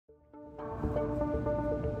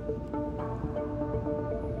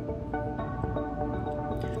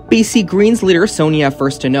BC Greens leader Sonia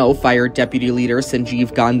Furstenau fired Deputy Leader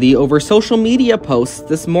Sanjiv Gandhi over social media posts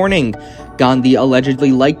this morning. Gandhi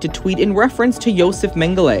allegedly liked a tweet in reference to Joseph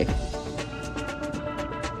Mengele.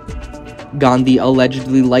 Gandhi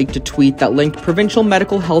allegedly liked a tweet that linked Provincial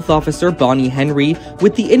Medical Health Officer Bonnie Henry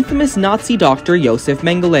with the infamous Nazi doctor Joseph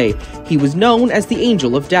Mengele. He was known as the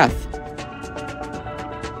Angel of Death.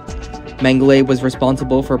 Mengele was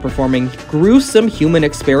responsible for performing gruesome human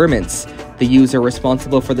experiments. The user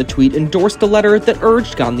responsible for the tweet endorsed a letter that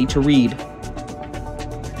urged Gandhi to read.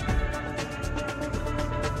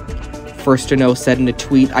 Furstenau said in a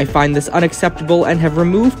tweet, "I find this unacceptable and have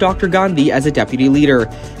removed Dr. Gandhi as a deputy leader.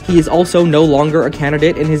 He is also no longer a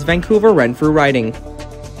candidate in his Vancouver Renfrew riding."